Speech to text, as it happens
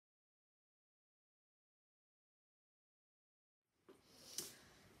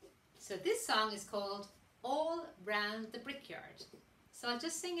So this song is called All Round the Brickyard. So I'll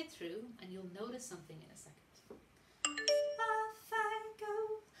just sing it through and you'll notice something in a second. Off I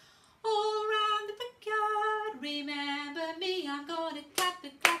go, all round the brickyard. Remember me, I'm gonna clap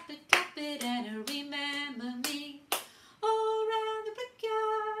it, clap it, clap it, and remember me. All round the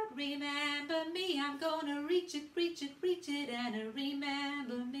brickyard. Remember me, I'm gonna reach it, reach it, reach it, and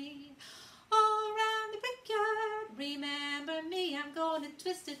remember me. All round the brickyard. Remember me, I'm gonna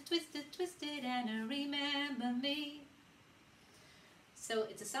twist it, twist it, twist it, and remember me. So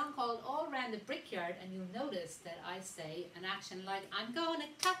it's a song called All Round the Brickyard, and you'll notice that I say an action like I'm gonna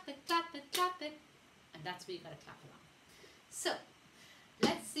clap it, clap it, clap it, and that's where you gotta clap along. So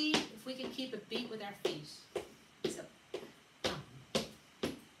let's see if we can keep a beat with our feet. So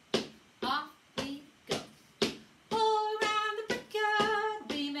off we go. All round the brickyard,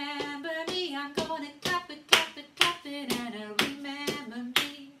 remember me, I'm gonna clap it, clap it, clap it, and remember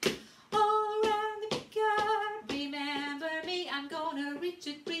me. All round the brickyard, remember me, I'm gonna reach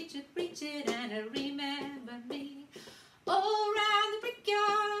it, reach it, reach it, and remember me. All round the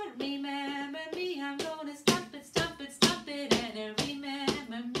brickyard, remember me, I'm gonna stomp it, stomp it, stomp it, and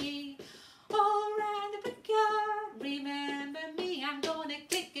remember me. All round the brickyard, remember me, I'm gonna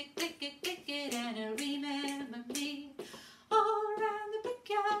click it, click it, click it, and remember me. All round the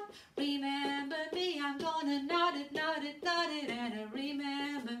brickyard, remember me, I'm gonna nod it, nod it, nod it, and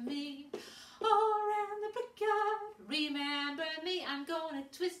remember me. All round the brickyard, remember me, I'm gonna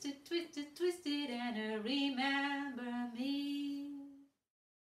twist it, twist it,